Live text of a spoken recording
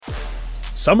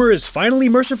Summer is finally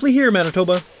mercifully here,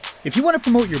 Manitoba. If you want to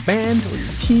promote your band or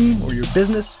your team or your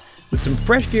business with some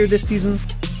fresh gear this season,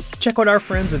 check out our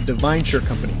friends at Divine Shirt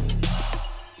Company.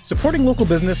 Supporting local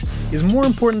business is more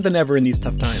important than ever in these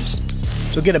tough times.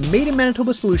 So get a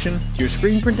made-in-Manitoba solution to your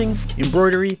screen printing,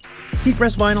 embroidery, heat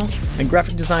press vinyl, and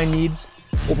graphic design needs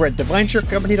over at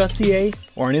divineshirtcompany.ca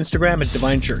or on Instagram at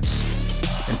Divine Shirts.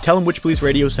 And tell them Witch Police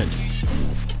Radio sent you.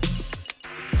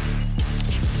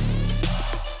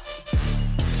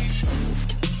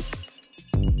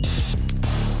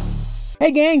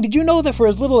 Hey gang, did you know that for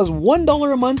as little as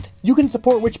 $1 a month, you can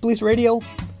support Witch Police Radio?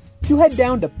 If you head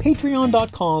down to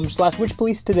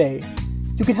patreon.com/witchpolice today,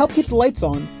 you can help keep the lights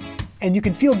on, and you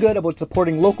can feel good about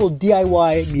supporting local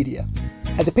DIY media.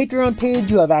 At the Patreon page,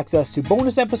 you have access to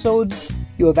bonus episodes,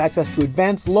 you have access to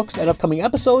advanced looks at upcoming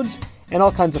episodes, and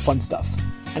all kinds of fun stuff.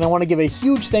 And I want to give a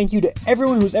huge thank you to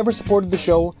everyone who's ever supported the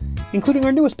show, including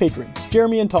our newest patrons,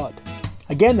 Jeremy and Todd.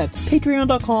 Again, that's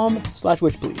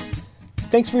patreon.com/witchpolice.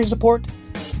 Thanks for your support.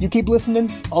 You keep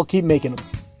listening, I'll keep making them.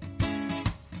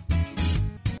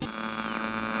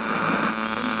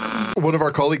 One of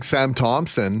our colleagues, Sam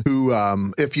Thompson, who,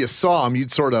 if you saw him,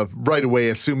 you'd sort of right away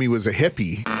assume he was a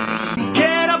hippie.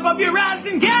 Get up off your ass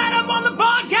and get up on the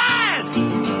podcast!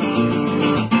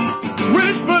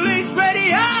 Witch Police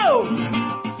Radio!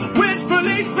 Witch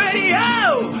Police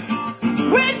Radio!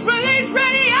 Witch Police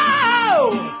Radio!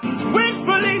 Witch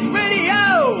Police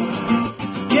Radio!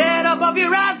 Get up off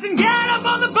your ass and get up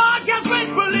on the podcast, Witch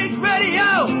Police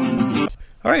Radio!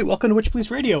 All right, welcome to Witch Police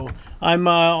Radio. I'm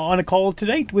on a call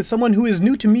today with someone who is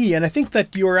new to me, and I think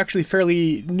that you're actually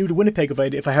fairly new to Winnipeg,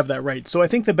 if I have that right. So I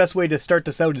think the best way to start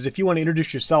this out is if you want to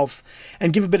introduce yourself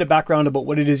and give a bit of background about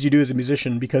what it is you do as a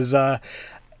musician, because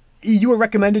you were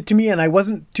recommended to me, and I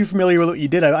wasn't too familiar with what you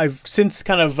did. I've since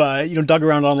kind of dug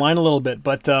around online a little bit,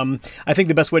 but I think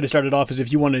the best way to start it off is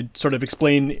if you want to sort of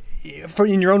explain,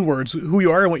 in your own words, who you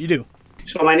are and what you do.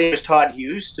 So my name is Todd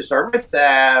Hughes, to start with.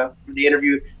 For the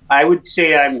interview, I would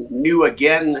say I'm new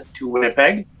again to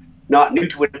Winnipeg. Not new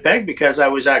to Winnipeg because I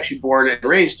was actually born and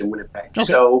raised in Winnipeg. Okay.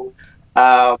 So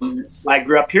I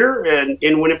grew up here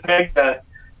in Winnipeg, a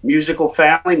musical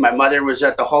family. My mother was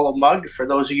at the Hollow Mug, for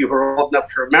those of you who are old enough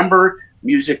to remember,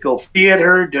 musical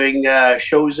theater, doing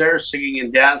shows there, singing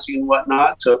and dancing and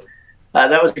whatnot. So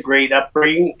that was a great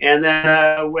upbringing. And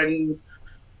then when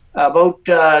about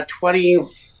 20, I'm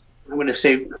going to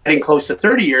say getting close to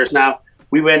 30 years now,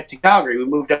 we went to Calgary. We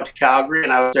moved out to Calgary,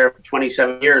 and I was there for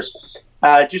 27 years,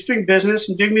 just doing business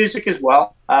and doing music as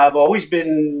well. I've always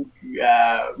been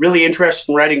really interested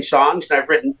in writing songs, and I've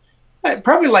written,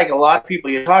 probably like a lot of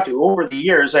people you talk to, over the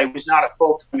years. I was not a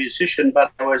full-time musician,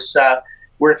 but I was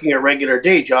working a regular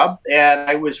day job, and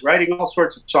I was writing all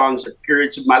sorts of songs at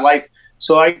periods of my life.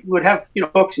 So I would have,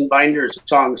 books and binders of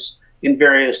songs in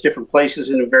various different places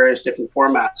and in various different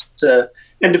formats,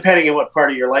 and depending on what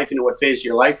part of your life and what phase of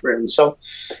your life you're in. So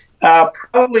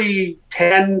probably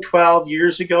 10, 12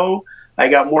 years ago, I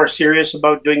got more serious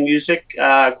about doing music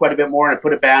quite a bit more, and I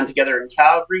put a band together in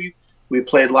Calgary. We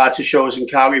played lots of shows in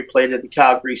Calgary, played at the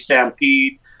Calgary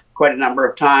Stampede quite a number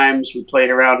of times. We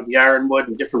played around at the Ironwood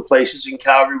and different places in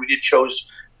Calgary. We did shows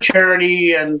for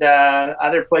charity and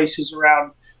other places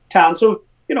around town. So,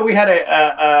 we had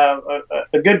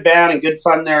a good band and good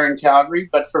fun there in Calgary.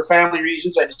 But for family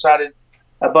reasons, I decided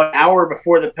about an hour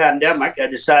before the pandemic, I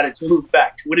decided to move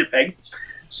back to Winnipeg.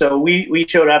 So we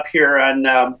showed up here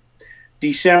on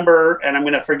December, and I'm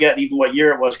going to forget even what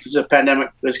year it was because the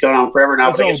pandemic was going on forever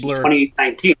now. But I guess it was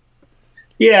 2019.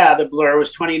 Yeah, the blur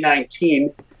was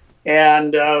 2019.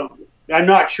 And I'm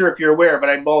not sure if you're aware, but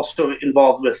I'm also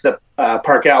involved with the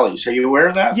Park Alleys. Are you aware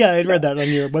of that? Yeah, I read that on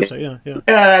your website. Yeah. Yeah,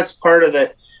 that's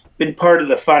been part of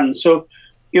the fun. So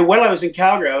while I was in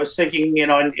Calgary, I was thinking,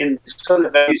 in some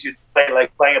of the venues you'd play,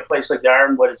 like playing a place like the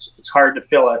Ironwood, it's hard to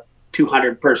fill a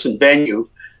 200-person venue.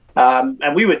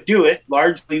 And we would do it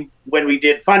largely when we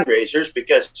did fundraisers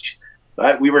because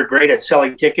we were great at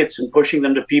selling tickets and pushing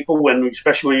them to people,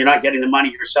 especially when you're not getting the money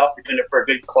yourself. You're doing it for a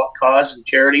good cause and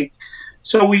charity.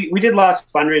 So we did lots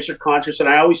of fundraiser concerts, and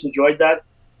I always enjoyed that.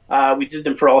 We did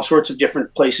them for all sorts of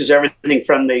different places, everything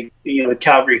from the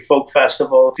Calgary Folk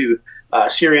Festival to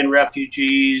Syrian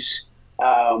refugees,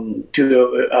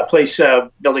 to a place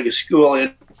building a school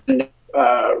in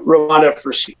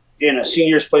Rwanda in a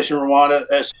seniors place in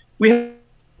Rwanda. We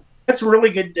had some really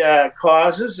good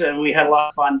causes, and we had a lot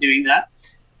of fun doing that.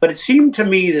 But it seemed to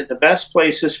me that the best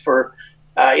places for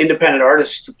independent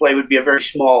artists to play would be a very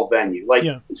small venue,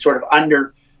 sort of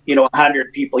under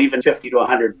 100 people, even 50 to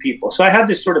 100 people. So I had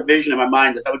this sort of vision in my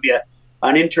mind that would be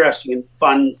an interesting and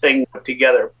fun thing put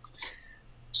together.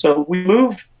 So we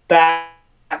moved back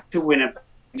to Winnipeg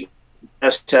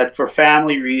as I said, for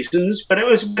family reasons, but it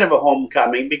was a bit of a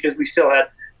homecoming because we still had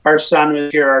our son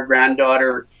was here, our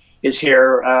granddaughter is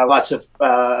here, lots of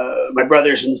my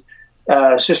brothers and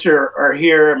sister are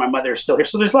here, and my mother is still here.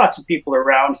 So there's lots of people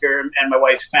around here, and my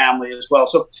wife's family as well.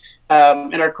 So,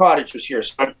 and our cottage was here.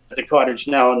 So I'm at the cottage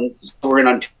now, and we're in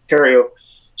Ontario.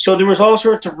 So there was all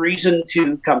sorts of reason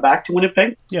to come back to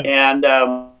Winnipeg. Yeah. And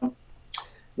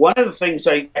one of the things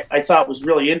I thought was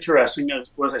really interesting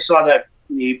was I saw that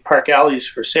the Park Alley's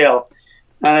for sale.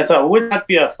 And I thought, wouldn't that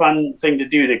be a fun thing to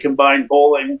do, to combine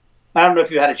bowling? I don't know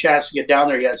if you had a chance to get down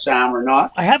there yet, Sam, or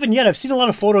not. I haven't yet. I've seen a lot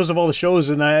of photos of all the shows,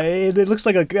 and it looks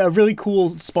like a really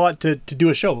cool spot to do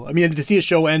a show. I mean, to see a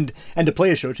show and to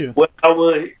play a show, too. Well,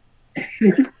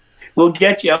 we'll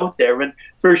get you out there, but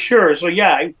for sure. So,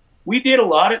 yeah, we did a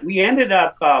lot. We ended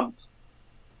up buying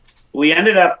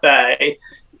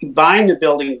the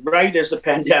building right as the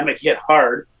pandemic hit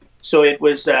hard. So it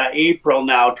was April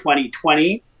now,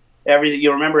 2020. Everything,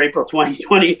 you remember April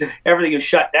 2020, everything was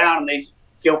shut down, and they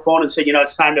phone and say,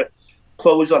 it's time to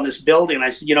close on this building. And I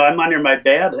said, I'm under my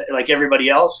bed like everybody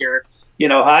else here,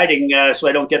 hiding so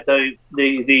I don't get the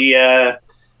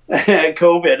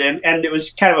COVID. And it was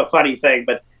kind of a funny thing,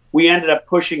 but we ended up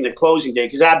pushing the closing day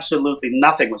because absolutely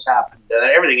nothing was happening.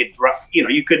 Everything had dropped.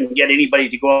 You couldn't get anybody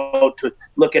to go out to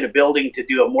look at a building to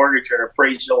do a mortgage or an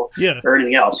appraisal or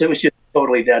anything else. It was just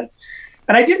totally dead.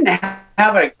 And I didn't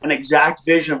have an exact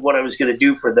vision of what I was going to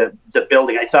do for the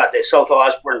building. I thought the South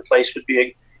Osborne place would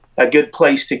be a good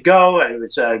place to go. And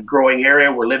it's a growing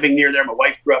area. We're living near there. My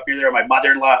wife grew up near there. My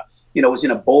mother-in-law, was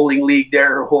in a bowling league there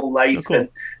her whole life. Oh, cool. And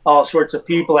all sorts of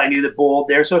people I knew that bowled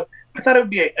there. So I thought it would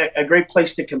be a great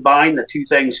place to combine the two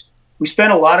things. We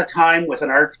spent a lot of time with an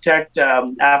architect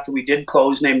after we did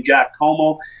close named Jack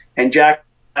Como. And Jack,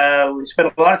 we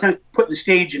spent a lot of time putting the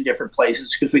stage in different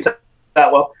places because we thought,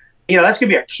 well, that's going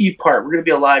to be a key part. We're going to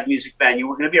be a live music venue.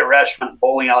 We're going to be a restaurant,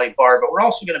 bowling alley, bar, but we're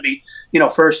also going to be,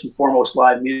 first and foremost,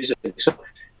 live music. So,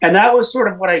 and that was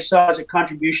sort of what I saw as a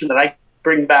contribution that I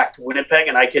bring back to Winnipeg,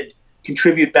 and I could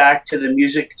contribute back to the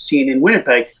music scene in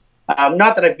Winnipeg.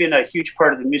 Not that I've been a huge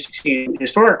part of the music scene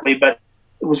historically, but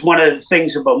it was one of the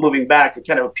things about moving back that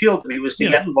kind of appealed to me was to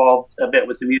get involved a bit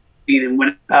with the music scene in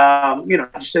Winnipeg.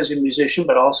 Not just as a musician,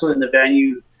 but also in the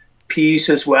venue piece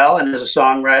as well, and as a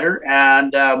songwriter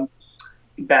and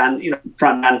band,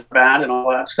 front man for band and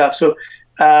all that stuff. So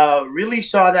really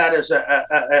saw that as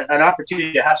an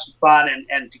opportunity to have some fun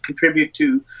and to contribute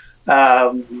to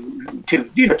the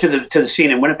scene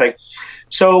in Winnipeg.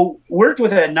 So worked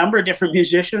with a number of different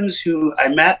musicians who I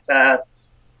met,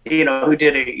 who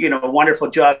did a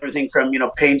wonderful job. Everything from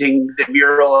painting the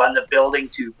mural on the building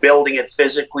to building it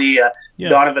physically.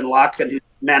 Donovan Locken, who's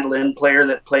a mandolin player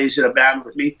that plays in a band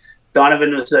with me.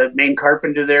 Donovan was the main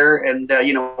carpenter there, and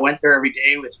went there every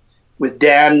day with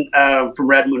Dan from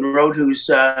Red Moon Road, who's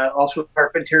also a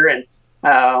carpenter. And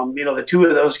the two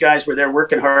of those guys were there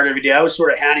working hard every day. I was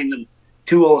sort of handing them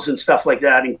tools and stuff like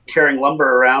that and carrying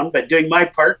lumber around, but doing my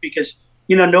part because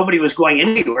nobody was going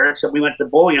anywhere except we went to the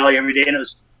bowling alley every day, and it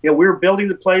was we were building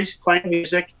the place, playing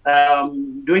music,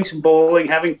 doing some bowling,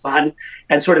 having fun,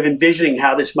 and sort of envisioning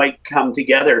how this might come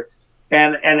together.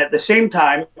 And at the same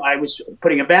time, I was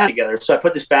putting a band together. So I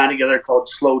put this band together called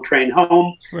Slow Train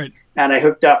Home. Right. And I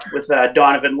hooked up with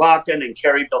Donovan Locken and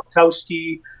Kerry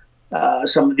Belkowski.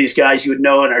 Some of these guys you would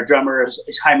know, and our drummer is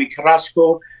Jaime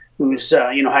Carrasco, who's,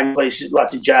 Jaime plays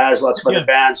lots of jazz, lots of other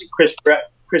bands. And Chris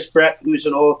Brett, who's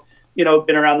an old,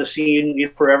 been around the scene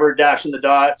forever, Dashing the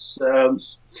Dots,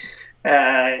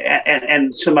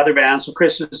 and some other bands. So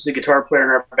Chris is the guitar player in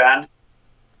our band.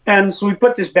 And so we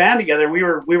put this band together. We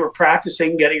were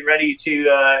practicing, getting ready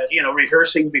to,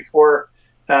 rehearsing before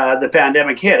the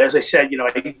pandemic hit. As I said,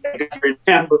 I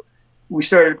remember we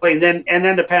started playing and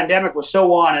then the pandemic was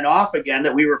so on and off again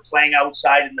that we were playing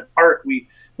outside in the park. We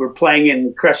were playing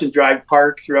in Crescent Drive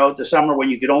Park throughout the summer when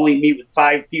you could only meet with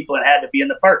 5 people and had to be in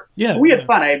the park. Yeah, we had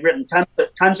fun. I had written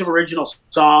tons of original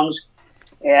songs,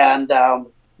 and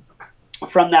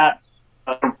from that.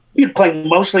 Playing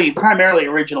primarily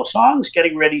original songs,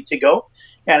 getting ready to go,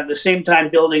 and at the same time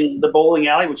building the bowling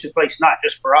alley, which is a place not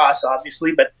just for us,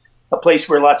 obviously, but a place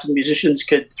where lots of musicians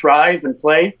could thrive and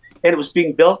play. And it was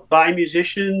being built by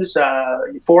musicians,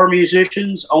 for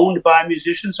musicians, owned by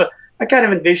musicians. So I kind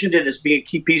of envisioned it as being a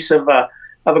key piece of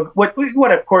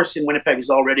what of course in Winnipeg is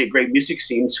already a great music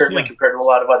scene, certainly compared to a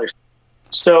lot of others.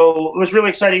 So it was really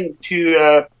exciting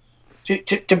to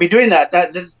be doing that.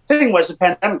 The thing was the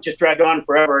pandemic just dragged on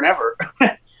forever and ever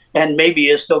and maybe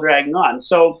is still dragging on.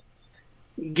 So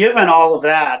given all of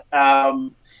that,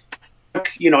 took,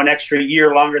 an extra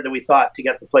year longer than we thought to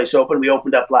get the place open. We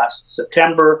opened up last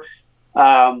September.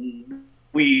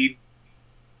 We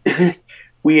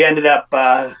we ended up,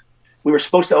 we were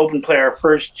supposed to open play our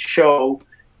first show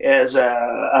as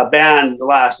a band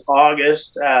last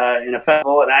August in a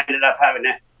festival, and I ended up having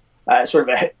a sort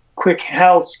of a quick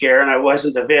health scare, and I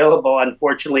wasn't available,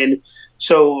 unfortunately. And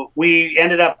so we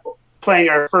ended up playing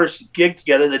our first gig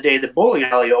together the day the bowling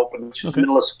alley opened, which was the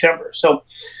middle of September. So,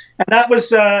 and that was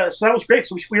great.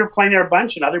 So we were playing there a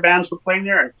bunch, and other bands were playing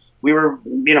there, and we were,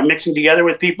 mixing together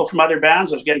with people from other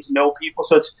bands. I was getting to know people.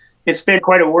 So it's been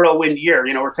quite a whirlwind year.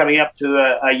 We're coming up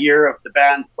to a year of the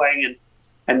band playing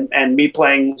and me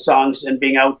playing songs and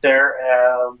being out there,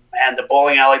 and the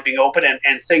bowling alley being open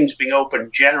and things being open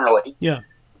generally. Yeah.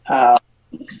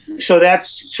 So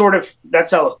that's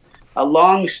a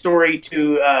long story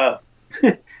to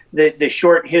the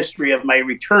short history of my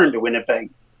return to Winnipeg.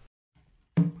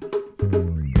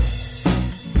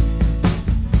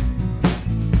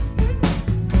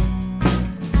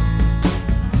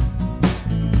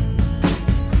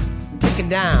 Kicking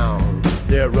down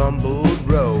their rumbled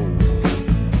road,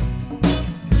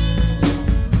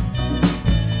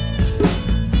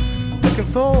 looking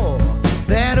for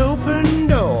that open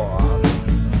door.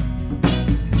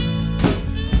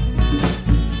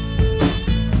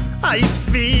 I used to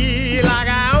feel like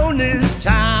I owned this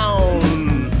town.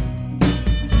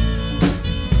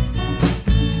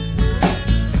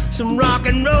 Some rock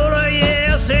and roller,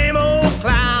 yeah, same old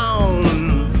clown.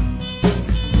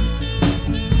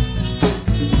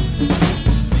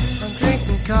 I'm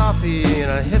drinking coffee in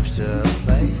a hipster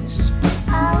place.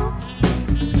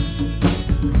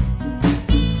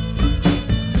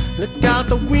 Look out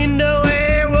the window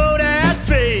and roll that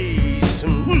face.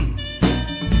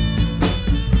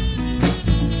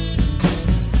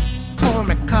 Pour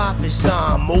me coffee,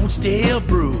 some old stale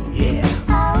brew, yeah.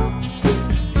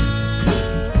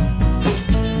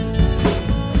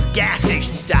 Gas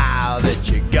station style that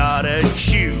you gotta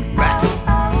chew, right?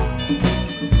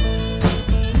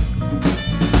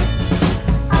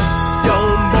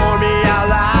 Don't bore me out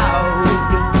loud.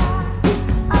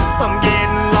 I'm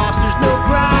getting lost, there's no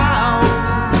crowd.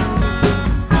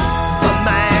 A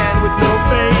man with no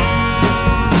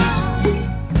face,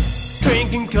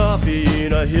 drinking coffee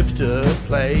in a hipster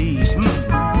place.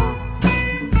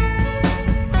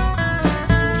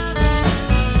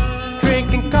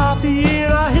 Drinking coffee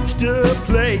in a hipster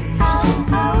place.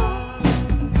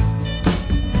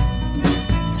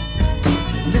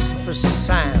 Listen for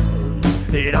sounds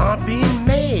that aren't being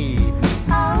made.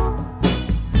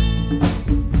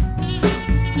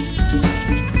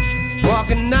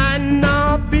 Walking night and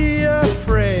not be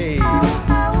afraid.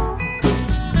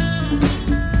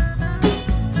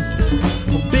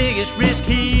 The biggest risk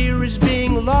here is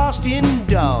being lost in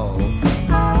dog.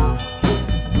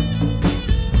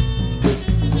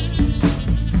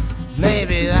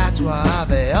 Maybe that's why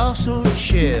they are so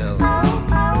chill. Don't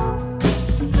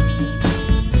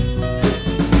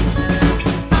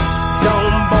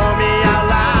bore me out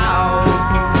loud.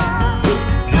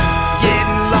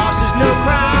 Getting lost is no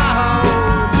crowd.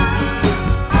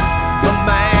 A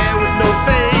man with no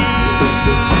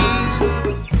face,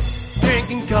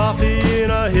 drinking coffee in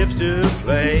a hipster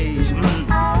place.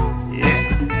 Yeah.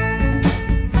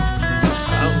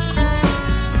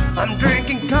 Oh. I'm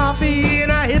drinking coffee in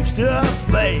a hipster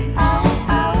place.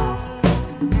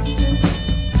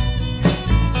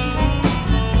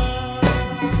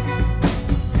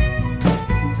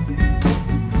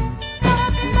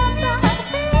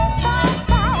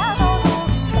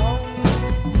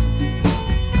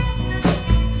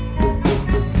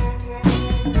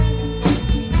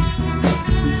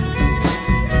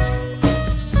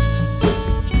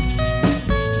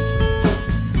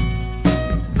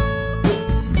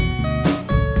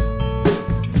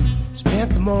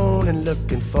 Spent the morning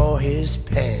looking for his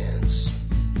pants.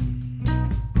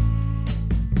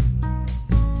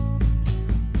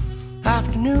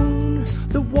 Afternoon,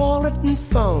 the wallet and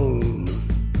phone.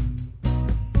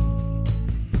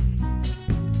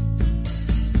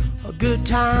 A good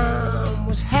time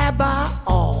was had by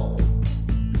all.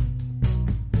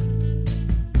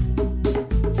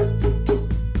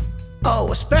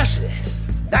 Oh, especially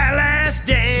that last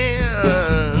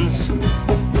dance.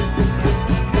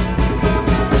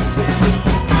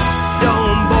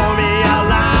 Don't bore me out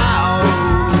loud.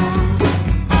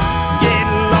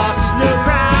 Getting lost is no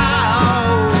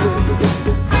crowd.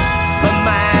 A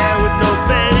man with no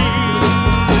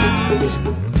face,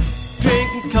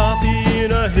 drinking coffee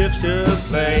in a hipster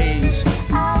place.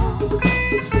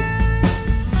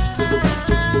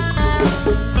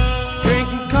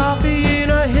 Drinking coffee in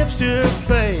a hipster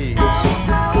place.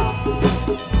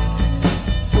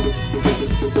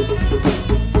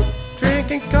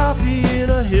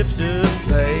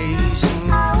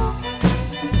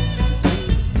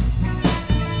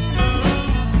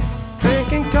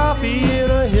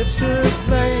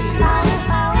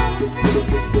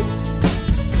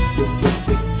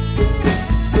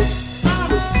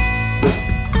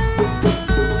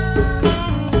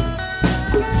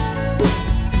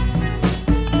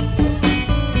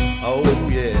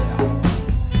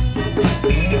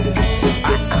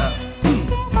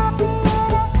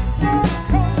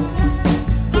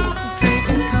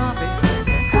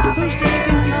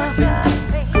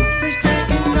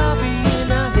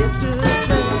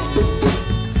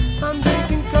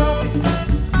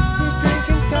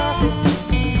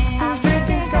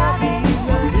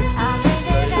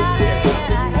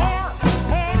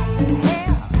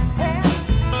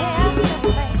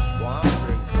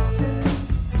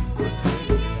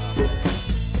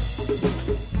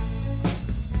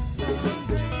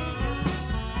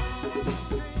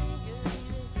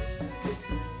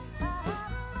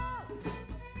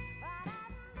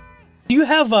 Do you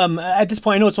have, at this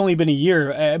point, I know it's only been a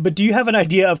year, but do you have an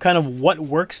idea of kind of what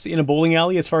works in a bowling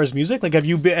alley as far as music? Like,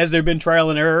 has there been trial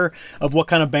and error of what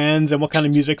kind of bands and what kind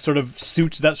of music sort of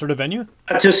suits that sort of venue?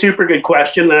 That's a super good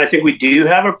question, and I think we do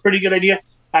have a pretty good idea.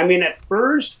 I mean, at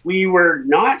first, we were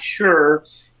not sure,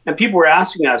 and people were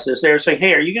asking us this. They were saying,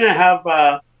 hey, are you going to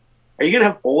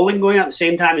have bowling going on at the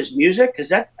same time as music? Because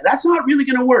that's not really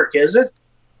going to work, is it?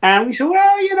 And we said,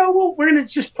 well, we're going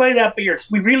to just play that beer.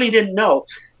 We really didn't know.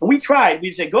 And we tried.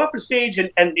 We said, go up on stage and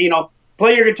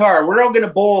play your guitar. And we're all going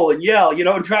to bowl and yell,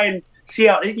 and try and see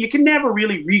how. You can never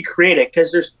really recreate it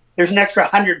because there's an extra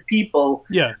 100 people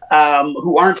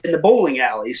who aren't in the bowling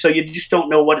alley. So you just don't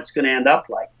know what it's going to end up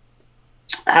like.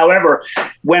 However,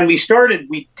 when we started,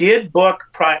 we did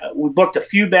booked a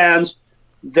few bands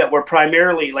that were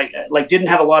primarily like didn't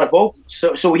have a lot of vocals.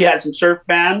 So we had some surf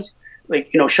bands.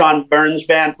 Like, Sean Burns'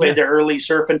 band played there early,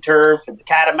 Surf and Turf, and the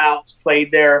Catamounts played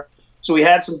there. So we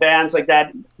had some bands like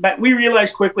that. But we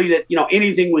realized quickly that,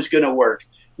 anything was going to work.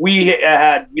 We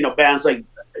had, bands like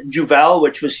Juvel,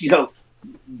 which was,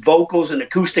 vocals and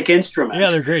acoustic instruments.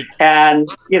 Yeah, they're great. And,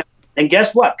 and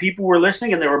guess what? People were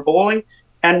listening and they were bowling.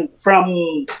 And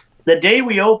from the day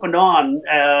we opened on,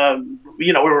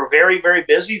 we were very, very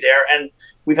busy there. And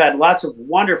we've had lots of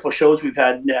wonderful shows. We've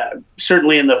had,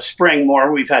 certainly in the spring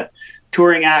more, we've had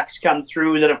touring acts come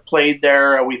through that have played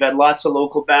there. We've had lots of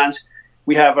local bands.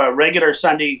 We have a regular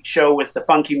Sunday show with the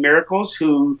Funky Miracles,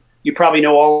 who you probably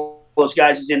know all those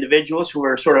guys as individuals who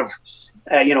are sort of,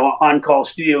 on-call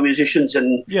studio musicians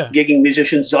and gigging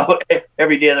musicians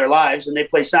every day of their lives. And they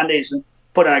play Sundays and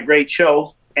put on a great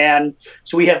show. And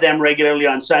so we have them regularly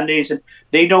on Sundays, and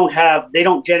they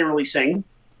don't generally sing.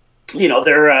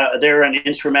 They're an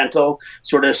instrumental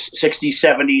sort of 60s,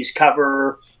 70s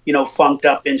cover, funked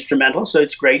up instrumental. So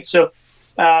it's great. So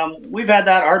we've had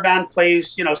that. Our band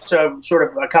plays, so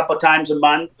sort of a couple of times a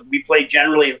month. We play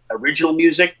generally original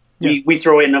music. Yeah. We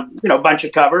throw in a bunch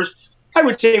of covers. I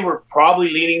would say we're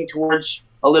probably leaning towards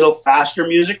a little faster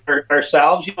music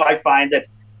ourselves. I find that,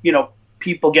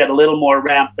 people get a little more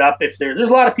ramped up if there's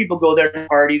a lot of people go there to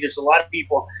party. There's a lot of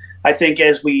people, I think,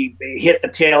 as we hit the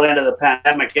tail end of the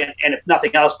pandemic, and if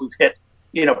nothing else, we've hit,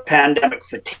 pandemic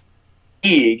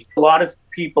fatigue. A lot of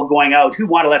people going out who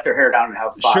want to let their hair down and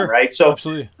have fun, right? So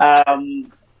absolutely.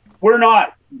 We're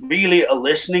not really a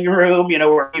listening room,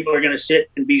 where people are going to sit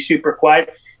and be super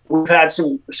quiet. We've had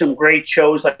some great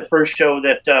shows, like the first show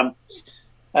that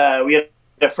we had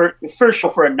the first show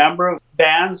for a number of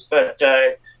bands, but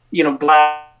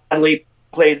Gladly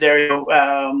played there,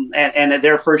 and at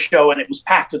their first show, and it was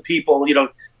packed with people,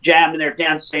 jamming there,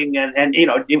 dancing, and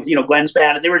Glenn's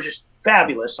band, and they were just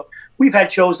fabulous. So we've had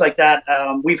shows like that.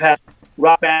 We've had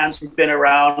rock bands who've been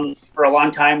around for a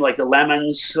long time, like the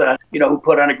Lemons, who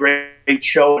put on a great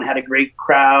show and had a great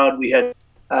crowd. We had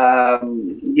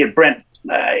Brent.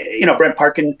 Brent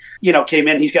Parkin, came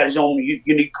in. He's got his own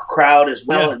unique crowd as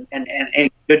well, and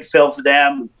good fill for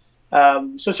them.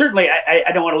 So certainly,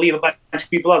 I don't want to leave a bunch of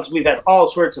people out because we've had all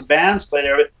sorts of bands play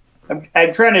there. But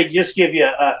I'm trying to just give you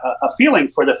a feeling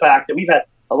for the fact that we've had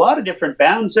a lot of different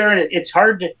bands there, and it's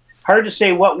hard to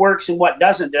say what works and what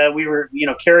doesn't. We were,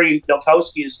 Kerry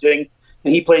Bilkowski is doing,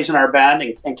 and he plays in our band,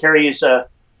 and Kerry is a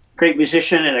great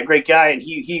musician and a great guy, and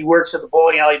he works at the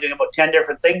bowling alley doing about 10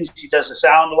 different things. He does the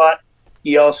sound a lot.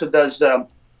 He also does the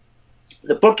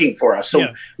booking for us. So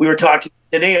we were talking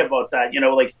today about that,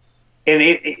 and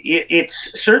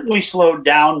it's certainly slowed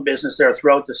down business there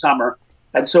throughout the summer.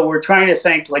 And so we're trying to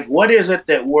think, what is it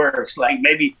that works? Like,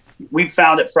 maybe we've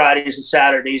found that Fridays and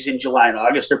Saturdays in July and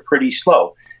August are pretty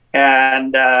slow.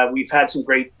 And we've had some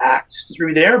great acts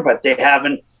through there, but they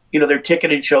haven't, they're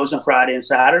ticketed shows on Friday and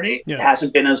Saturday. Yeah. It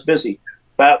hasn't been as busy.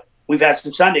 But we've had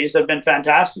some Sundays that have been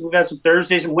fantastic. We've had some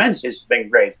Thursdays and Wednesdays that have been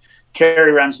great.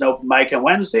 Kerry runs an open mic on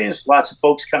Wednesdays. Lots of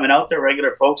folks coming out there,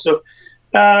 regular folks. So,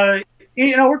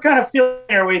 we're kind of feeling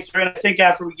our way through. And I think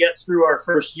after we get through our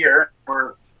first year,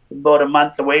 we're about a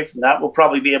month away from that, we'll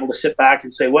probably be able to sit back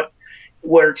and say what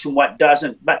works and what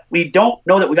doesn't. But we don't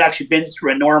know that we've actually been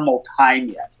through a normal time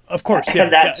yet. Of course,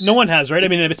 yeah. No one has, right? I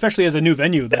mean, especially as a new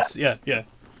venue. That's yeah.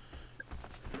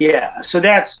 So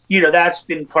that's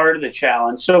been part of the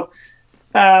challenge. So,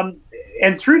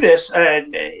 and through this,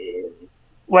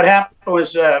 what happened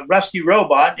was Rusty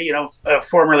Robot,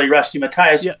 formerly Rusty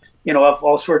Matthias, of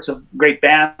all sorts of great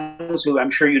bands who I'm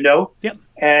sure you know,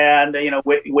 and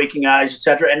Waking Eyes,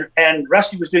 etc. And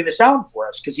Rusty was doing the sound for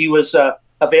us because he was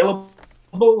available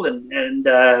and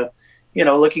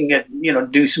looking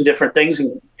at do some different things,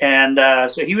 and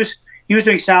so he was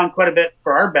doing sound quite a bit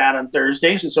for our band on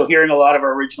Thursdays, and so hearing a lot of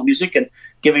our original music and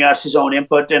giving us his own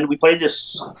input. And we played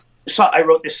this. I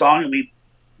wrote this song, and we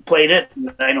played it.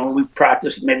 And I know we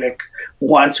practiced maybe like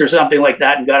once or something like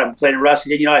that and got him played it.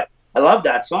 Rusty, you know, I love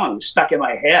that song. It was stuck in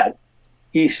my head.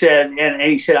 He said, and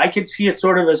he said, I could see it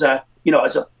sort of as a, you know,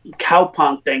 as a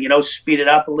cowpunk thing, you know, speed it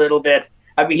up a little bit.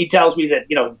 I mean, he tells me that,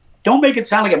 you know, don't make it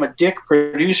sound like I'm a dick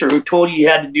producer who told you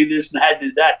had to do this and had to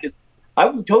do that, because I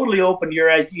would totally open to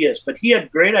your ideas. But he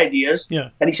had great ideas. Yeah.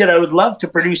 And he said, I would love to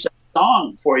produce a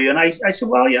song for you. And I said,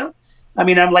 well, yeah. I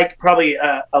mean, I'm like probably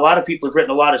a lot of people have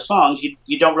written a lot of songs.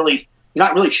 You don't really, you're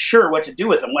not really sure what to do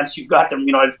with them once you've got them.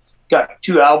 You know, I've got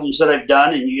 2 albums that I've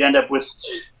done, and you end up with,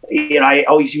 you know, I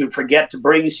always even forget to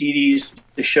bring CDs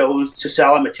to shows to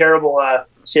sell. I'm a terrible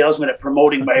salesman at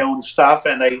promoting my own stuff,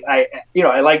 and I you know,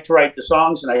 I like to write the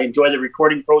songs, and I enjoy the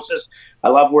recording process. I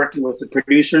love working with the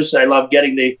producers. I love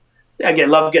getting the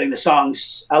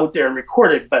songs out there and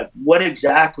recorded. But what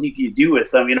exactly do you do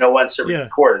with them? You know, once they're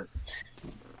recorded.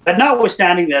 But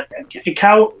notwithstanding that,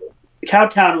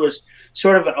 Cowtown was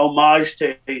sort of an homage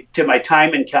to my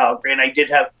time in Calgary, and it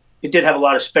did have a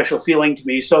lot of special feeling to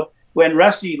me. So when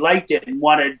Rusty liked it and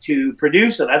wanted to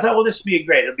produce it, I thought, well, this would be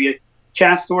great. It'll be a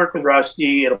chance to work with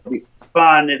Rusty. It'll be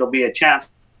fun. It'll be a chance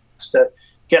to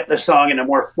get the song in a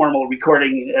more formal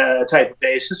recording type of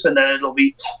basis, and then it'll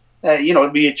be, you know,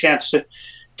 it'll be a chance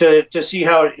to see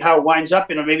how it winds up.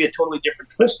 You know, maybe a totally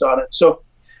different twist on it. So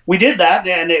we did that,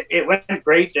 and it went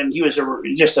great. And he was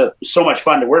so much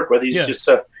fun to work with. He's just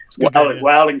a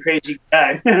wild and crazy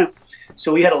guy.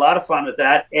 So we had a lot of fun with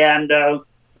that. And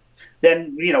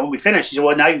then, you know, when we finished, he said,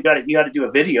 well, now you got to do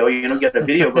a video, you know, get a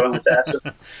video going with that. So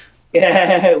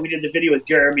yeah, we did the video with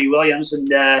Jeremy Williams.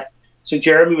 And so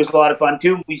Jeremy was a lot of fun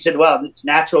too. We said, well, it's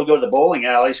natural to go to the bowling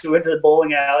alley. So we went to the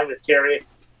bowling alley with Carrie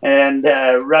and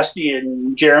Rusty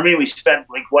and Jeremy. We spent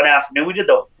like one afternoon. We did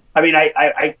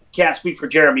I can't speak for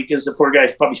Jeremy because the poor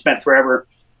guy's probably spent forever,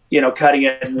 you know, cutting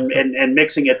it and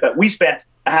mixing it. But we spent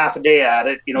a half a day at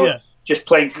it, you know, just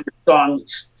playing through the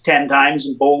songs 10 times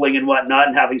and bowling and whatnot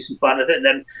and having some fun with it. And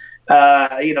then,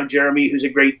 you know, Jeremy, who's a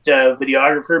great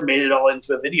videographer, made it all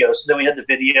into a video. So then we had the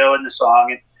video and the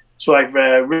song. And so I've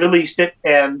released it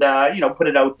and, you know, put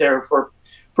it out there for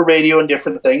radio and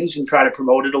different things and try to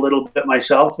promote it a little bit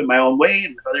myself in my own way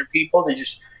and with other people to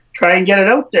just try and get it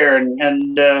out there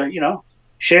and you know,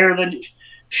 share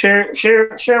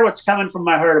what's coming from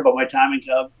my heart about my time in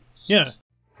Calgary. Yeah.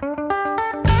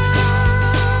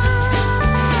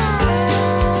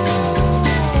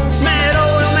 Mad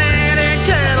oil man and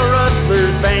cattle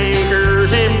rustlers,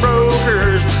 bankers and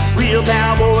brokers, real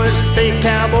cowboys, fake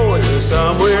cowboys,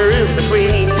 somewhere in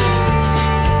between.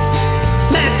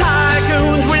 Mad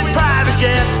tycoons with private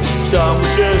jets, some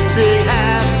with just big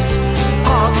hats.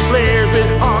 Hockey players with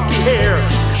hockey hair,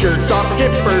 shirts off,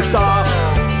 kippers off.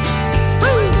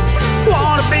 Woo!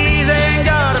 Wannabes and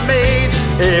got-a-maids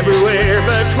everywhere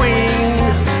between.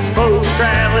 Folks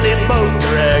traveling in both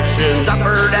directions, up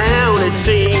or down it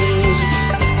seems.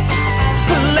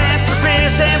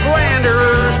 Philanthropists and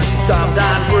philanderers,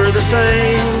 sometimes we're the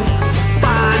same.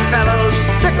 Fine fellows,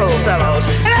 fickle fellows,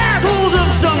 and assholes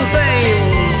of some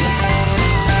fame.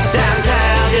 Down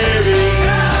Calgary,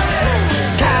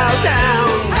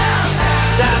 Cowtown.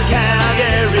 Down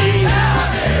Calgary,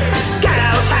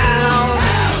 Cowtown,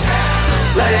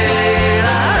 land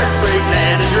of heartbreak,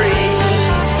 land of dreams.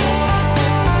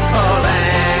 Oh,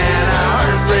 land of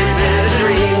heartbreak, land of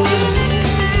dreams.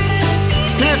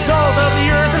 It's all of the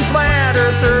earth and flat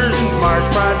earthers, march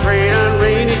by train on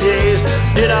rainy days.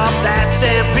 Did off that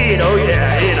stampede, oh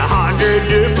yeah, in 100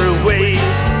 different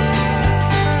ways.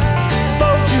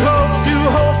 Folks who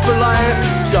hope for life,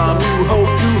 some who hope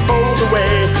to hold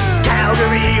away.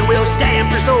 Calgary will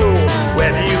stamp your soul,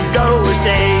 whether you go or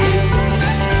stay.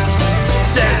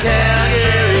 Down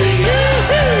Calgary,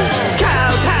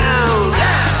 Cowtown.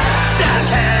 Down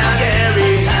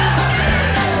Calgary,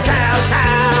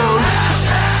 Cowtown.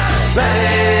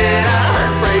 Land of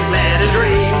heartbreak, land of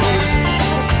dreams.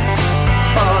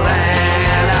 Oh,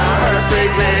 land of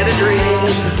heartbreak, land of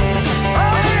dreams.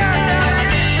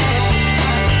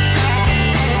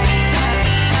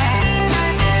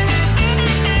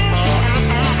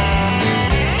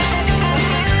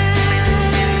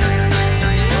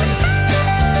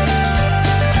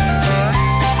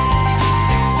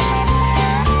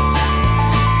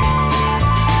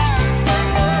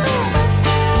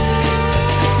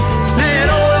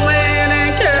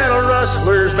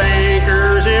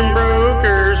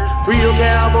 Real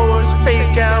cowboys,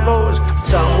 fake cowboys,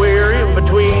 somewhere in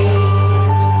between.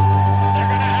 They're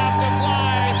gonna have to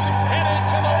fly, headed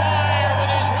to the wire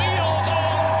with his wheels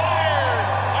on fire.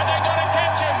 Are they gonna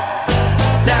catch him?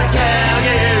 Down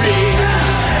Calgary,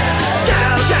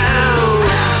 Cowtown.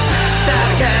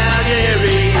 Down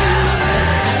Calgary,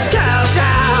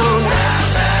 Cowtown.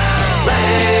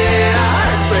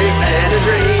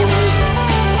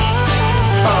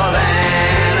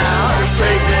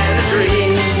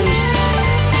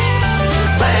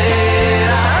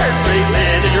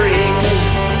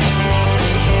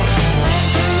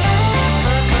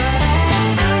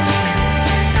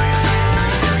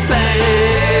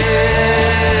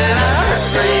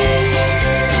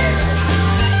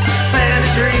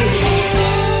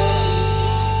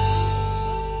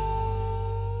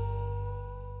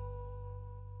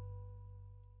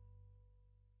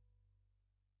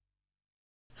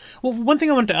 Well, one thing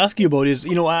I wanted to ask you about is,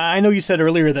 I know you said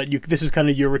earlier that this is kind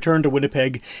of your return to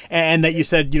Winnipeg, and that you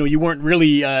said, you weren't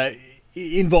really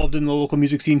involved in the local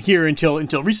music scene here until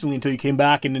recently, until you came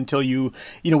back and until you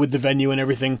with the venue and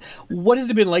everything. What has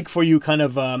it been like for you kind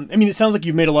of, it sounds like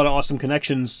you've made a lot of awesome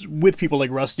connections with people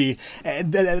like Rusty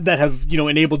that have,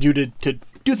 enabled you to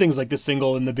do things like this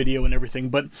single and the video and everything.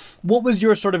 But what was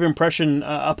your sort of impression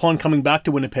upon coming back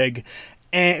to Winnipeg?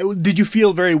 And did you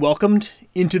feel very welcomed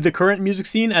into the current music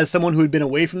scene as someone who had been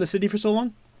away from the city for so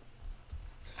long?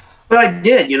 Well, I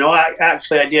did.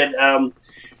 I did.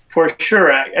 For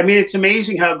sure. It's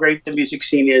amazing how great the music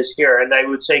scene is here. And I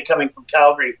would say, coming from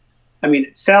Calgary,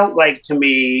 it felt like to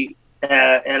me,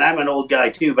 and I'm an old guy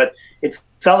too, but it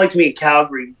felt like to me in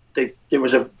Calgary that it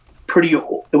was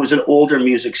an older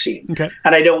music scene. Okay.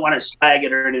 And I don't want to slag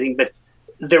it or anything, but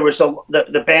there was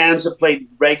the bands that played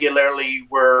regularly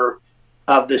were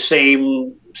of the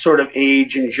same sort of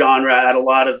age and genre at a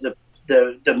lot of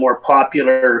the more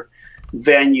popular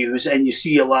venues, and you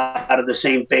see a lot of the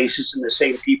same faces and the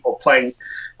same people playing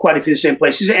quite a few of the same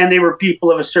places, and they were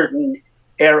people of a certain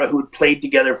era who'd played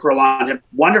together for a long time.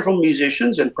 Wonderful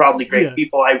musicians and probably great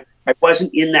people. I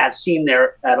wasn't in that scene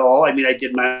there at all. I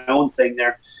did my own thing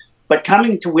there. But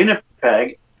coming to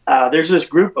Winnipeg, there's this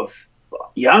group of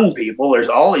young people. There's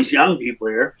all these young people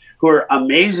here who are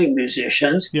amazing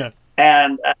musicians. Yeah.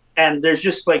 And there's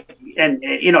just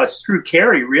it's through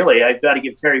Kerry, really. I've got to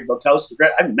give Kerry Bukowski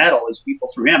credit. I've met all these people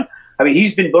through him.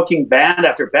 He's been booking band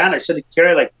after band. I said to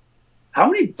Kerry,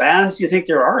 how many bands do you think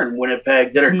there are in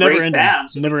Winnipeg that are great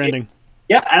bands? Never ending.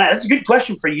 Yeah, and that's a good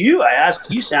question for you. I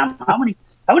asked you, Sam, how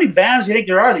many bands do you think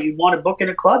there are that you'd want to book in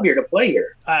a club here to play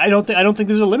here? I don't think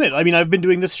there's a limit. I've been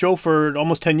doing this show for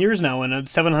almost 10 years now, and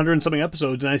 700 and something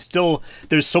episodes, and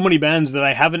there's so many bands that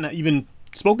I haven't even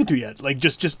spoken to yet.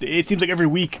 Just it seems like every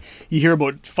week you hear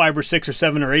about 5 or 6 or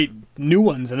 7 or 8 new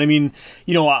ones. And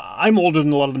I'm older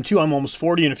than a lot of them too. I'm almost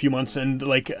 40 in a few months, and a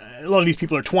lot of these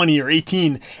people are 20 or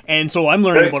 18, and so I'm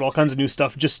learning about all kinds of new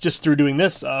stuff just through doing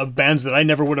this, bands that I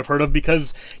never would have heard of,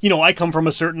 because I come from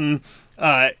a certain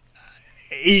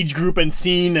age group and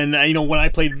scene, and when I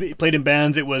played in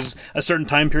bands, it was a certain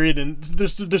time period, and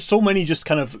there's so many just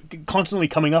kind of constantly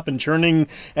coming up and churning,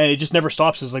 and it just never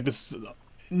stops. It's like this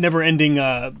never ending,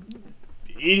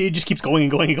 it just keeps going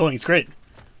and going and going. It's great.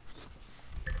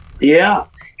 Yeah.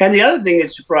 And the other thing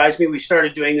that surprised me, we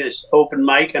started doing this open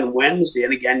mic on Wednesday,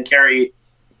 and again, Kerry,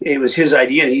 it was his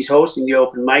idea and he's hosting the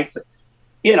open mic, but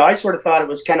I sort of thought it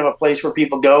was kind of a place where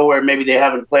people go where maybe they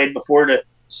haven't played before to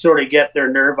sort of get their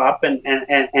nerve up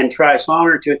and try a song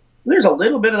or two. There's a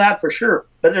little bit of that for sure,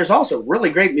 but there's also really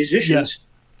great musicians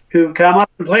who come up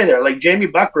and play there, like Jamie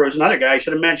Buckrose, another guy I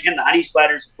should have mentioned, the Honey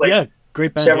Sliders played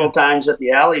great band, several times at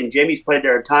the Alley, and Jamie's played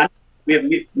there a ton. We have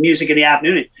music in the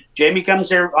afternoon. Jamie comes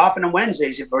there often on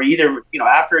Wednesdays, or either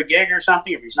after a gig or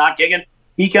something. If he's not gigging,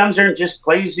 he comes there and just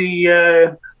plays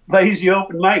the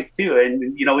open mic too.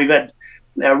 And we've had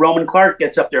Roman Clark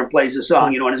gets up there and plays a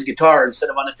song, on his guitar instead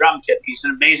of on the drum kit. He's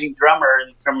an amazing drummer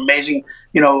and from amazing,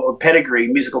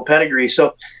 musical pedigree.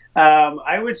 So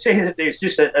I would say that there's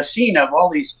just a scene of all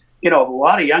these, a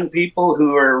lot of young people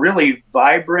who are really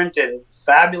vibrant and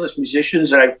fabulous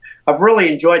musicians. And I've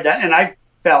really enjoyed that. And I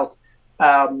felt,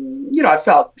 I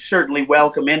felt certainly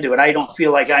welcome into it. I don't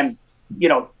feel like I'm,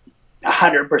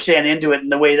 100% into it in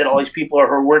the way that all these people are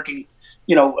who are working,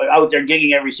 out there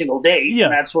gigging every single day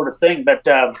and that sort of thing. But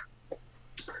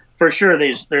for sure,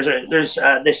 there's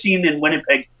the scene in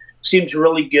Winnipeg seems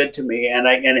really good to me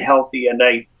and healthy. And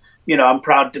I'm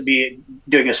proud to be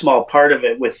doing a small part of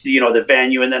it with, the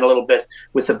venue, and then a little bit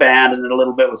with the band, and then a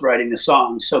little bit with writing the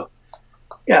songs. So,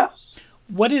 yeah.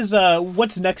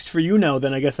 What's next for you now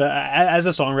then, I guess, as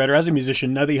a songwriter, as a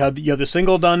musician, now that you have the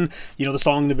single done, the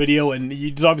song, the video, and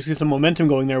there's obviously some momentum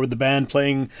going there with the band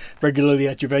playing regularly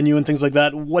at your venue and things like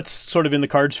that. What's sort of in the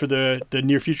cards for the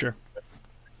near future?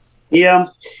 Yeah.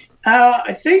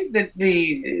 I think that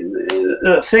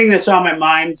the thing that's on my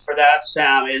mind for that,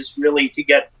 Sam, is really to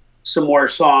get some more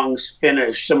songs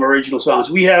finished, some original songs.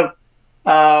 We have,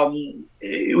 I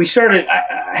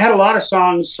had a lot of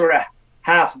songs sort of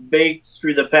half-baked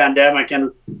through the pandemic,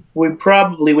 and we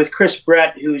probably, with Chris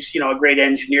Brett, who's a great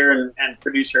engineer and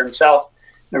producer himself,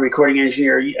 a recording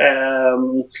engineer,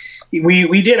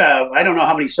 we did I don't know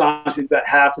how many songs we've got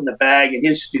half in the bag in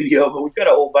his studio, but we've got a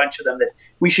whole bunch of them that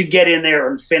we should get in there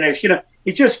and finish.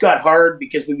 It just got hard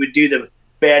because we would do the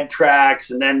bad tracks,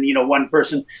 and then one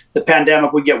person, the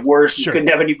pandemic would get worse. You couldn't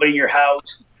have anybody in your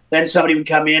house. Then somebody would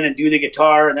come in and do the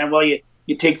guitar, and then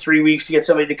you take 3 weeks to get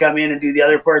somebody to come in and do the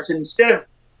other parts. And instead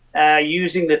of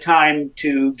using the time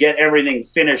to get everything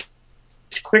finished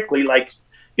quickly, like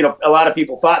a lot of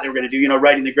people thought they were going to do,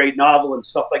 writing the great novel and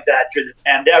stuff like that during the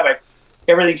pandemic.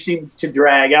 Everything seemed to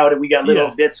drag out, and we got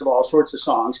little bits of all sorts of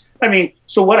songs. I mean,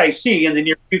 so what I see in the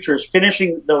near future is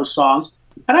finishing those songs,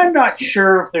 and I'm not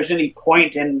sure if there's any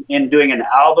point in doing an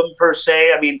album per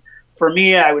se. I mean, for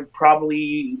me, I would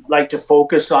probably like to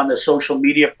focus on the social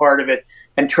media part of it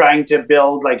and trying to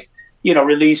build, like,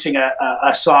 releasing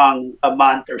a song a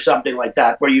month or something like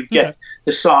that, where you get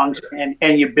the songs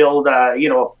and you build, a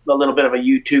little bit of a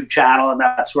YouTube channel and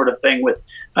that sort of thing with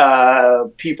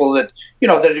people that,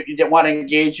 that want to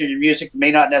engage in your music, may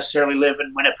not necessarily live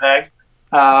in Winnipeg,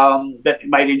 that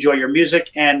might enjoy your music,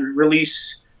 and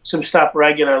release some stuff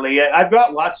regularly. I've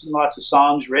got lots and lots of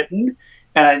songs written,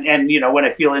 and when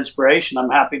I feel inspiration,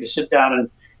 I'm happy to sit down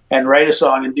and write a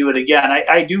song and do it again.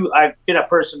 I've been a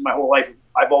person my whole life.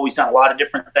 I've always done a lot of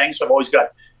different things. So I've always got,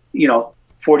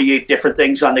 48 different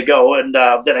things on the go and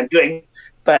that I'm doing.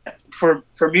 But for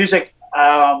music,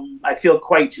 I feel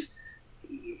quite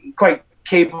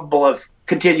capable of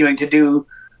continuing to do,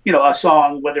 a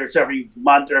song, whether it's every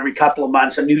month or every couple of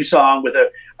months, a new song with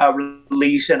a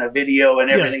release and a video and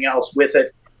everything else with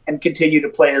it, and continue to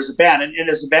play as a band. And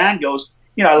as the band goes,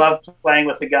 I love playing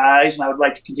with the guys, and I would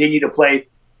like to continue to play.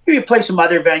 We play some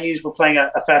other venues. We're playing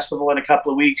a festival in a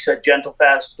couple of weeks at Gentle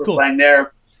Fest. We're playing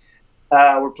there.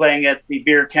 We're playing at the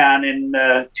Beer Can in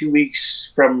 2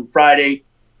 weeks from Friday,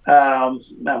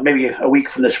 maybe a week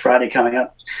from this Friday coming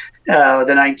up, the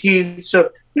 19th.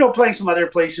 So, playing some other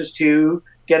places too,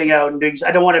 getting out and doing.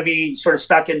 I don't want to be sort of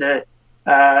stuck in the,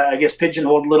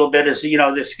 pigeonholed a little bit as,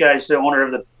 this guy's the owner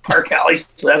of the Park Alley,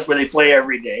 so that's where they play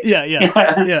every day.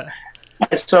 Yeah.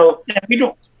 So we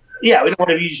don't want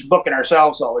to be just booking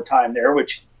ourselves all the time there,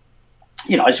 which,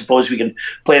 I suppose we can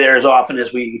play there as often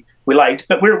as we liked.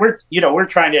 But we're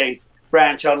trying to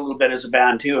branch out a little bit as a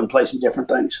band too and play some different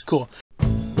things. Cool.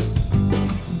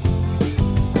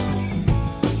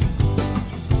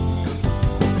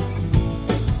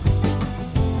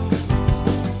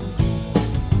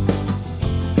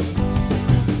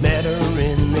 Met her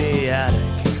in the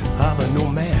attic of an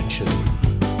old mansion.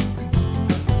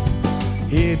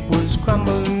 It was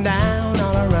crumbling down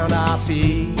all around our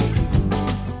feet.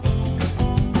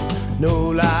 No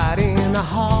light in the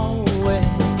hallway,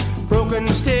 broken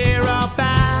stair up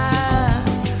back.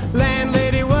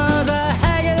 Landlady was a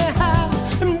hanging high,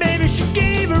 and baby, she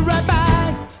gave her right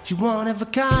back. She one of a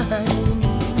kind.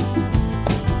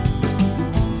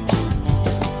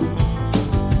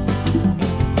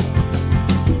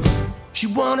 She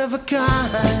one of a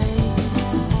kind.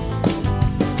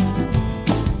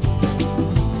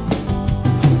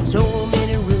 So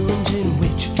many rooms in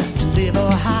which to live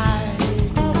or hide.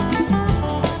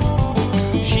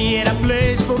 She had a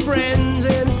place for friends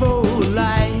and for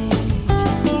life.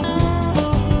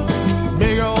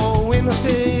 Big old windows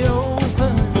stay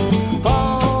open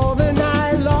all the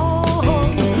night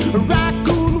long. A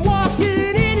raccoon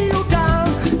walking in your town,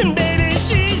 and baby,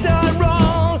 she's not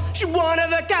wrong. She one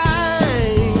of a kind.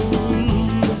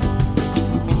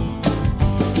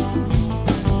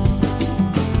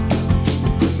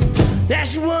 Yeah,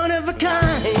 she one of a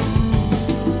kind.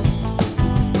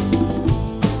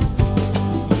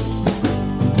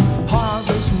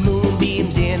 Harvest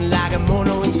moonbeams in like a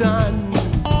morning sun.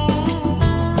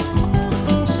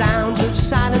 Sounds of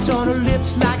silence on her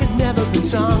lips like it's never been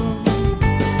sung.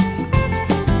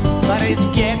 But it's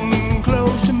getting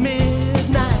close to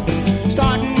midnight,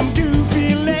 starting to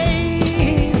feel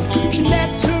late. She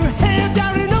lets her hair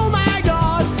down and oh my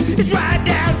God, it's right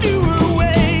down to her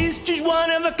waist. She's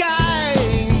one of a kind.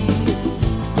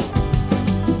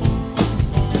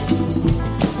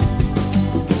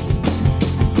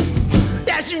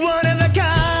 She's one of a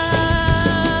kind.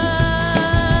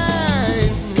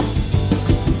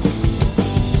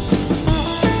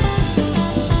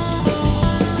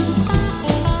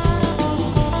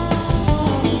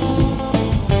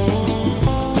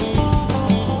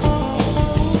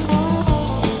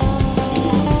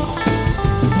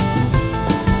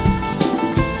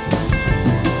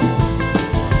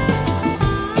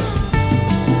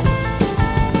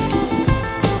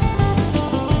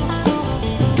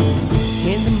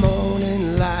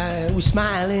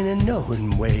 Smiling in a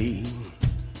knowing way.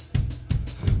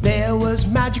 There was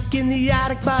magic in the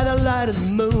attic by the light of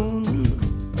the moon.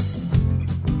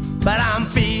 But I'm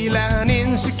feeling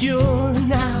insecure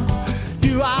now.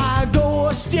 Do I go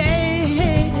or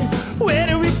stay? Where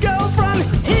do we go from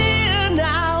here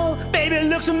now? Baby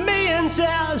looks at me and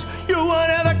says, you're one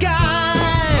of a kind.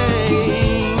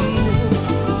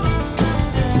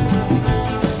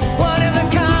 One of a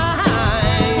kind.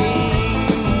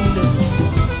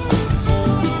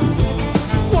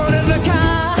 One of a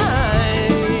kind.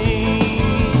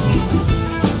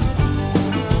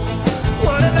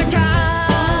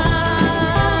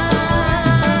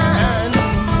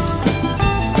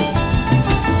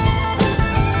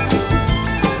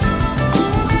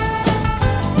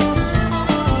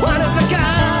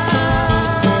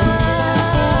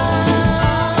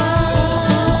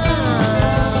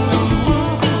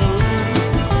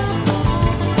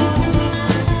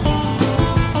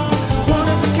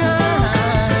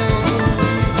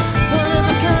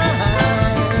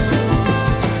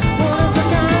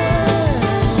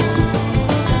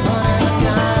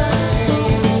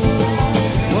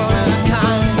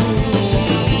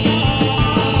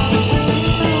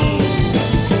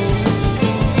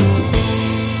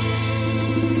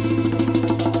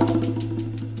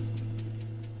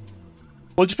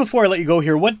 Well, just before I let you go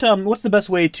here, what's the best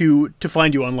way to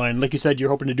find you online? Like you said,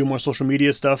 you're hoping to do more social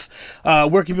media stuff.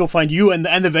 Where can people find you and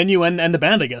the venue and the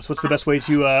band, I guess? What's the best way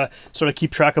to sort of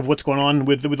keep track of what's going on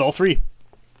with all three?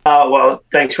 Well,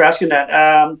 thanks for asking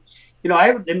that.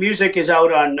 The music is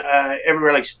out on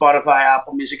everywhere like Spotify,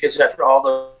 Apple Music, etc., all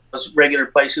those regular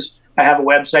places. I have a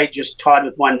website, just Todd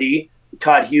with 1D,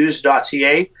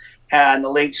 toddhughes.ca, and the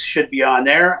links should be on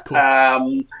there.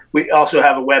 Cool. We also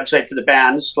have a website for the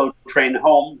band,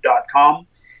 slowtrainhome.com,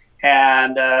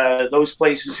 and those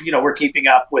places, we're keeping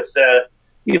up with the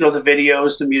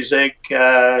videos, the music,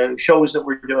 shows that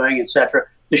we're doing, etc.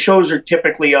 The shows are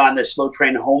typically on the Slow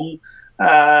Train Home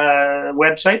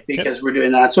website because we're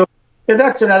doing that. So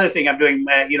that's another thing I'm doing,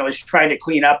 is trying to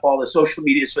clean up all the social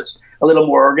media so it's a little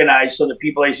more organized so that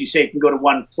people, as you say, can go to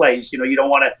one place. You don't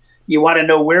want to, you want to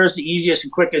know where's the easiest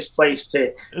and quickest place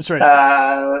to, that's right.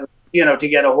 To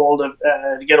get a hold of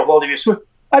you. So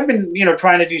I've been,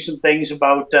 trying to do some things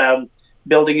about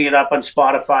building it up on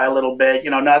Spotify a little bit.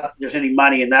 Not that there's any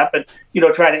money in that, but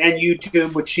trying to, and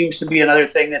YouTube, which seems to be another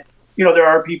thing that there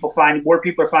are more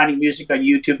people are finding music on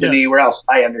YouTube than anywhere else.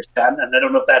 I understand, and I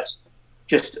don't know if that's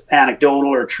just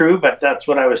anecdotal or true, but that's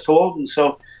what I was told. And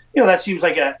so, that seems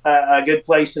like a good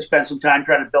place to spend some time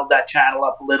trying to build that channel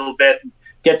up a little bit, and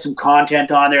get some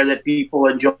content on there that people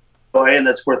enjoy and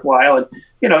that's worthwhile, and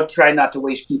try not to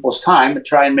waste people's time, but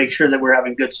try and make sure that we're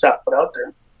having good stuff put out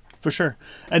there. For sure.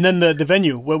 And then the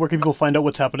venue, where can people find out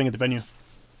what's happening at the venue?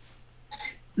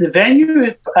 The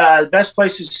venue, the best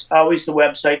place is always the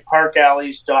website,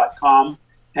 parkalleys.com,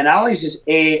 and Alleys is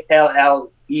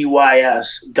ALLEYS.com.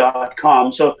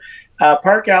 So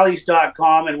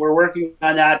parkalleys.com, and we're working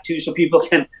on that too, so people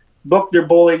can book their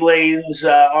bowling lanes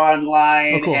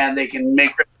online, cool. And they can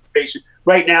make reservations.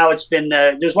 Right now, it's been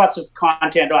there's lots of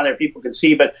content on there people can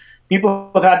see, but people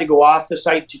have had to go off the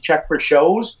site to check for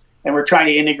shows, and we're trying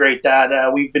to integrate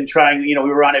that. We've been trying, we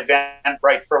were on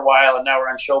Eventbrite for a while, and now we're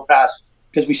on ShowPass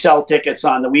because we sell tickets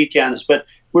on the weekends. But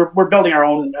we're building our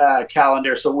own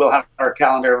calendar, so we'll have our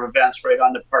calendar of events right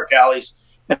on the Park Alleys,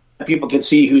 and people can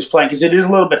see who's playing, because it is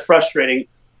a little bit frustrating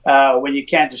when you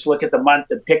can't just look at the month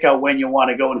and pick out when you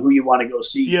want to go and who you want to go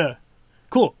see. Yeah.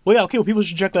 Cool. Well, yeah, okay. Well, people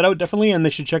should check that out, definitely, and they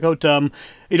should check out, all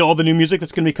the new music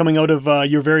that's going to be coming out of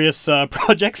your various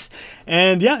projects.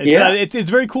 And it's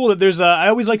very cool that there's. I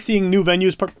always like seeing new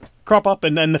venues crop up,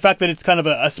 and the fact that it's kind of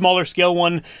a smaller scale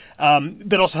one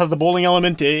that also has the bowling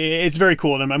element. It's very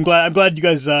cool, and I'm glad you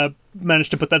guys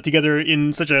managed to put that together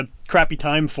in such a crappy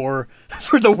time for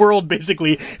the world,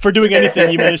 basically, for doing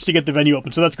anything. You managed to get the venue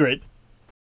open, so that's great.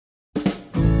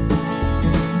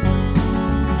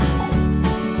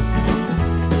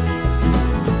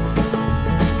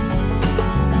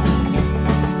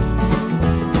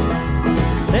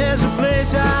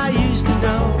 I used to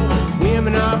know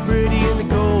women are pretty and the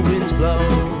gold winds blow.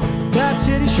 That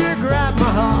city sure grabbed my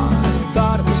heart.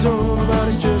 Thought it was over, but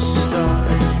it's just a start.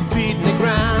 Feet in the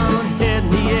ground, head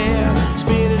in the air,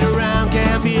 spinning around,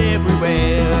 can be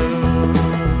everywhere.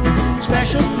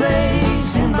 Special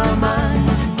place in my mind,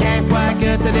 can't quite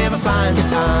get to never find the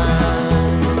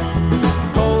time.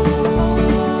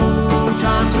 Oh,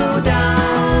 time slow down.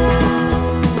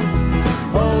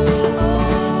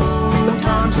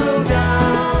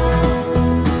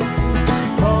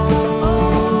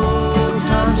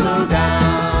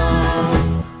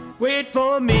 Wait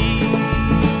for me.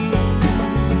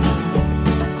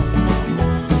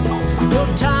 No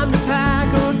time to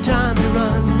pack, no time to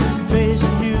run. Face the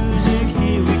music,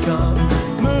 here we come.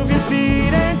 Move your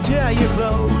feet and tear your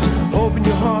clothes. Open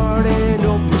your heart and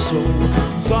open your soul.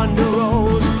 Thunder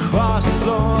rolls across the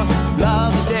floor.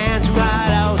 Lovers dance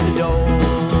right out the door.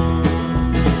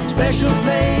 Special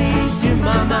place in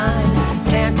my mind.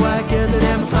 Can't quite get there,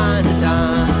 never find the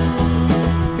time.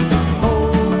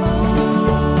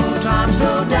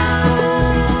 Slow down.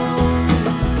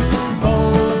 Oh,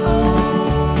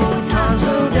 time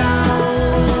slow down.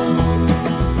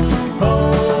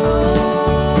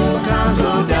 Oh, time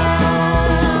slow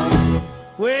down.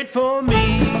 Wait for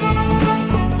me.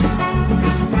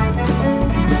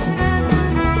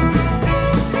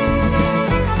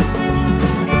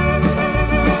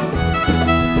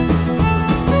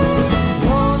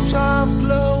 Warm, soft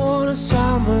glow on a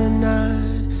summer night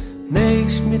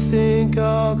makes me think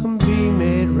all can be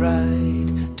made right.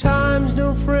 Time's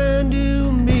no friend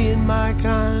to me and my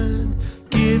kind.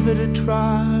 Give it a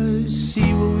try,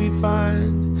 see what we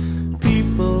find.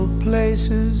 People,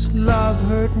 places, love,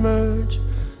 hurt, merge.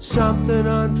 Something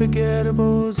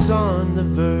unforgettable's on the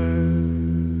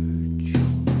verge.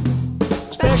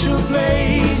 Special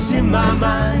place in my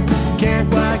mind. Can't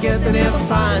quite get there, never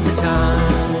find the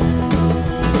time.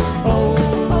 Oh,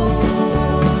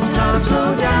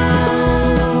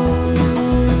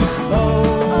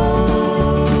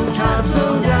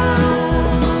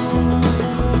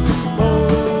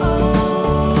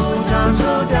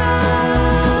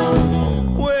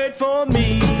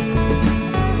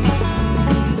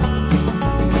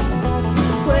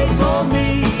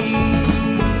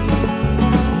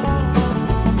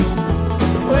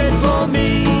 for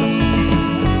me.